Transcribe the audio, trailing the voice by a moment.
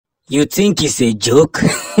You think it's a joke?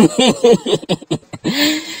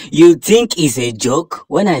 You think it's a joke?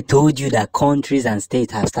 When I told you that countries and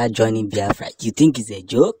states have started joining Biafra, you think it's a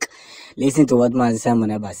joke? Listen to what Mazi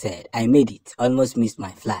Simon Eba said. I made it. Almost missed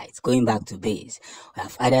my flight. Going back to base. We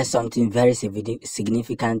have added something very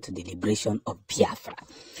significant to the liberation of Biafra.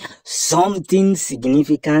 Something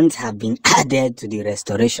significant have been added to the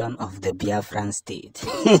restoration of the Biafran state.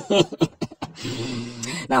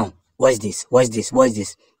 Now, what's this? What's this? What's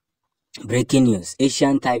this? Breaking news.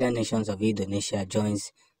 Asian Tiger Nations of Indonesia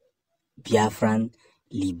joins Biafran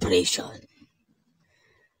liberation.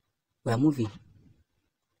 We are moving.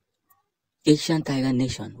 Asian Tiger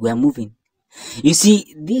Nation. We are moving. You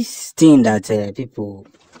see, this thing that people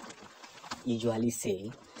usually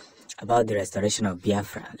say about the restoration of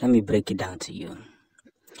Biafra, let me break it down to you.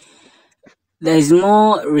 There is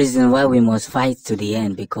more reason why we must fight to the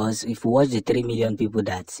end, because if we watch the 3 million people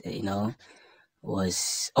that,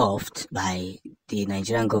 was offed by the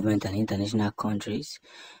Nigerian government and international countries,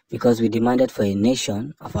 because we demanded for a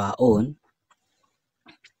nation of our own,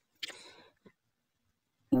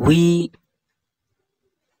 we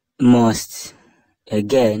must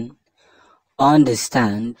again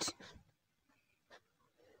understand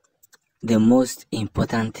the most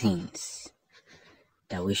important things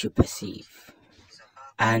that we should perceive.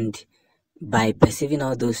 And by perceiving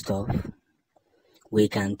all those stuff, we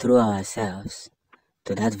can throw ourselves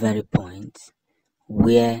to that very point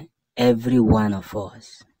where every one of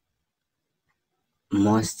us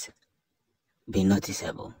must be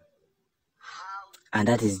noticeable. And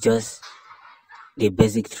that is just the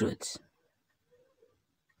basic truth.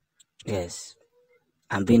 Yes,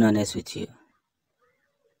 I'm being honest with you.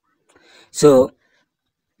 So,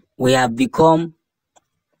 we have become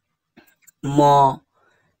more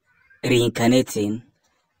reincarnating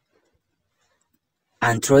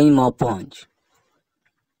and throwing more punch.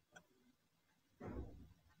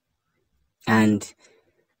 And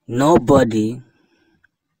nobody,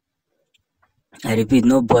 I repeat,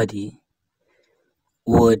 nobody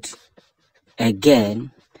would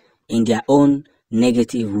again, in their own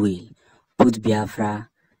negative will, put Biafra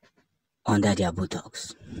under their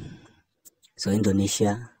buttocks. So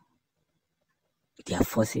Indonesia, their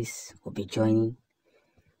forces will be joining.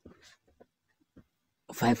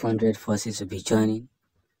 500 forces will be joining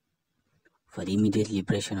for the immediate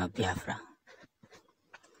liberation of Biafra.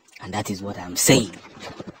 And that is what I'm saying.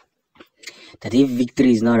 That if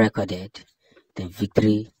victory is not recorded, then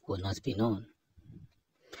victory will not be known.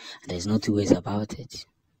 And there's no two ways about it.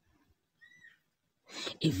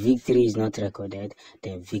 If victory is not recorded,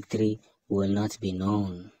 then victory will not be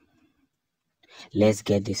known. Let's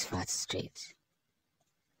get this fact straight.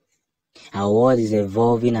 Our world is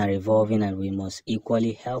evolving and revolving, and we must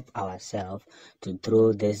equally help ourselves to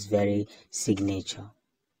throw this very signature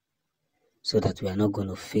so that we are not going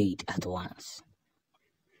to fade at once.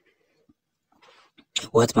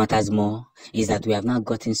 What matters more is that we have not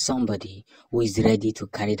gotten somebody who is ready to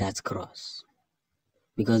carry that cross.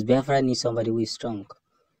 Because Biafra needs somebody who is strong,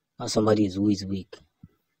 not somebody who is weak.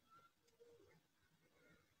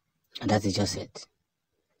 And that is just it.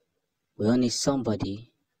 We only need somebody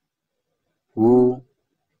who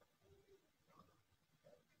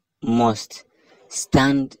must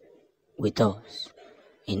stand with us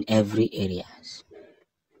in every area,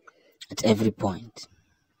 at every point.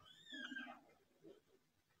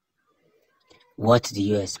 What do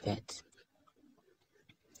you expect?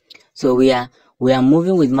 So we are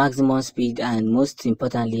moving with maximum speed, and most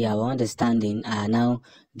importantly, our understanding are now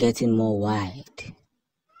getting more wide.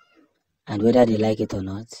 And whether they like it or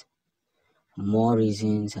not, more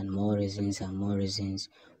reasons and more reasons and more reasons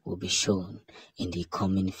will be shown in the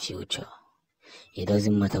coming future. It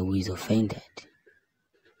doesn't matter who is offended.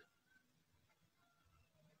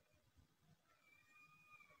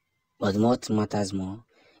 But what matters more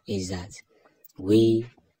is that we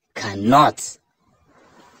cannot,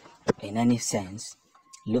 in any sense,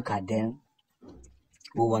 look at them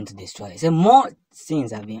who want to destroy us. So more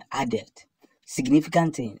things have been added,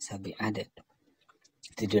 significant things have been added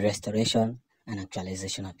to the restoration and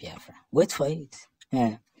actualization of Biafra. Wait for it.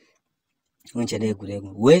 Yeah. Wait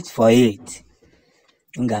for it.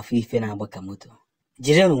 The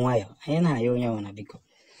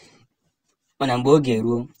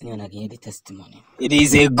testimony. It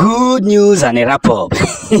is a good news and a wrap-up.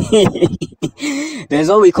 There's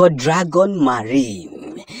what we call Dragon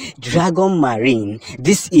Marine. Dragon Marine.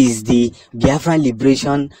 This is the Biafran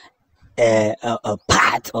liberation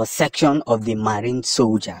part or section of the Marine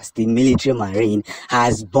soldiers. The military Marine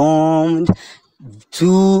has bombed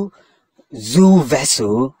 2 zoo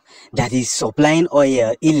vessels that is supplying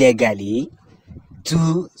oil illegally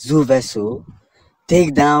 2 zoo vessels,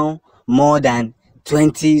 take down more than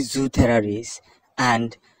 20 zoo terrorists,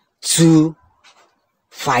 and 2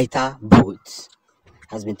 fighter boats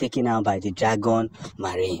has been taken out by the Dragon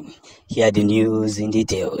Marine. Hear the news in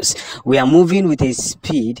details. We are moving with a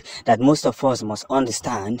speed that most of us must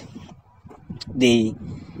understand the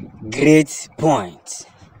great point.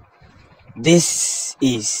 This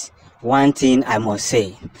is one thing I must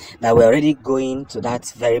say, that we're already going to that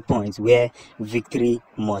very point where victory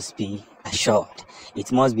must be assured.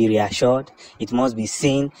 It must be reassured, it must be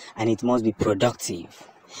seen, and it must be productive.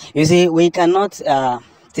 You see, we cannot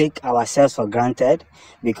take ourselves for granted,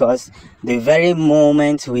 because the very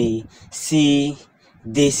moment we see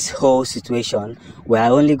this whole situation, we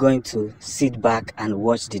are only going to sit back and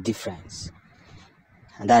watch the difference.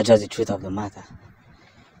 And that's just the truth of the matter.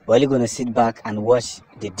 We're only going to sit back and watch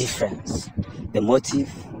the difference, the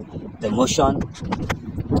motive, the motion,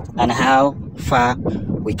 and how far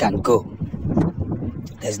we can go.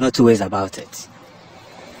 There's no two ways about it.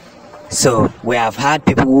 So we have had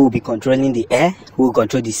people who will be controlling the air, who will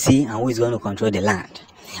control the sea, and who is going to control the land.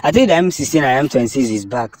 I think the M16 and M26 is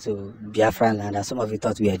back to Biafran land, and some of you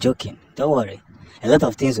thought we were joking. Don't worry. A lot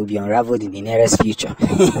of things will be unraveled in the nearest future.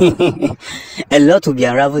 A lot will be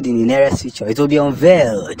unraveled in the nearest future. It will be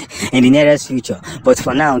unveiled in the nearest future. But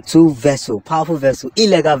for now, 2 vessels, powerful vessels,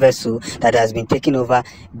 illegal vessel that has been taken over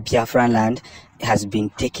Biafran land has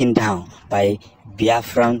been taken down by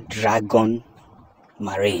Biafran Dragon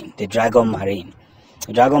Marine. The Dragon Marine.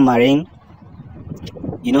 The Dragon Marine,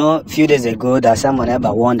 you know, a few days ago that someone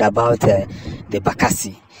ever warned about the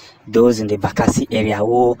Bakassi. Those in the Bakassi area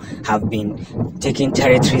who have been taking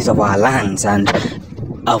territories of our lands and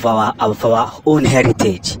of our own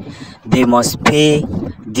heritage. They must pay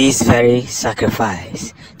this very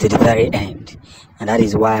sacrifice to the very end. And that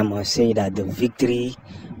is why I must say that the victory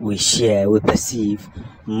we share, we perceive,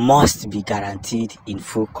 must be guaranteed in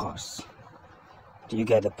full course. Do you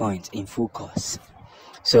get the point? In full course.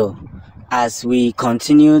 So, as we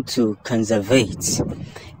continue to conservate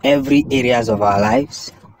every areas of our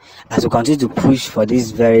lives, as we continue to push for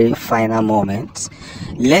this very final moment,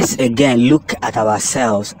 let's again look at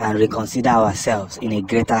ourselves and reconsider ourselves in a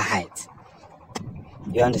greater height.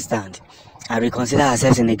 You understand? And reconsider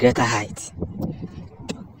ourselves in a greater height.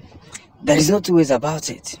 There is no two ways about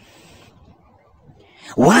it.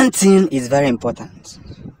 One thing is very important.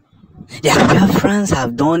 The Biafrans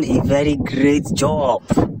have done a very great job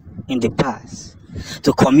in the past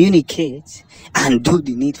to communicate and do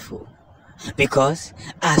the needful. Because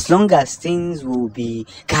as long as things will be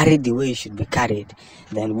carried the way it should be carried,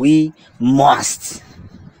 then we must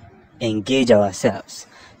engage ourselves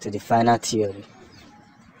to the final theory.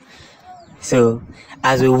 So,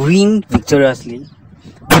 as we win victoriously,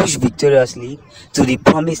 push victoriously to the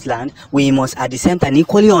promised land, we must at the same time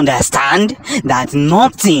equally understand that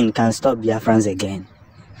nothing can stop Biafrans again.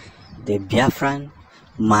 The Biafran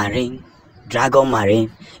Marine, Dragon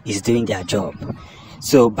Marine, is doing their job.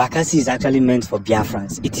 So Bakassi is actually meant for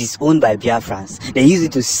Biafrans. It is owned by Biafrans. They use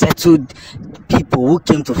it to settle people who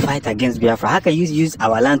came to fight against Biafra. How can you use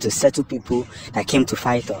our land to settle people that came to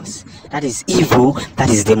fight us? That is evil. That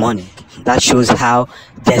is demonic. That shows how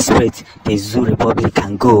desperate the Zoo Republic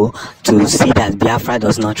can go to see that Biafra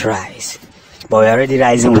does not rise. But we're already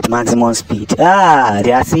rising with maximum speed. They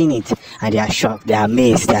are seeing it and they are shocked, they are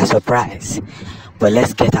amazed, they are surprised. But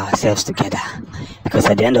let's get ourselves together, because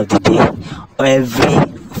at the end of the day,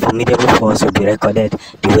 every formidable force will be recorded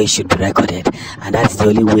the way it should be recorded, and that's the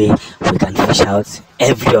only way we can fish out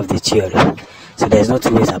every of the theory. So there's no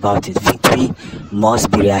two ways about it. Victory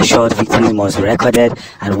must be reassured, victory must be recorded,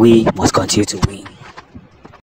 and we must continue to win.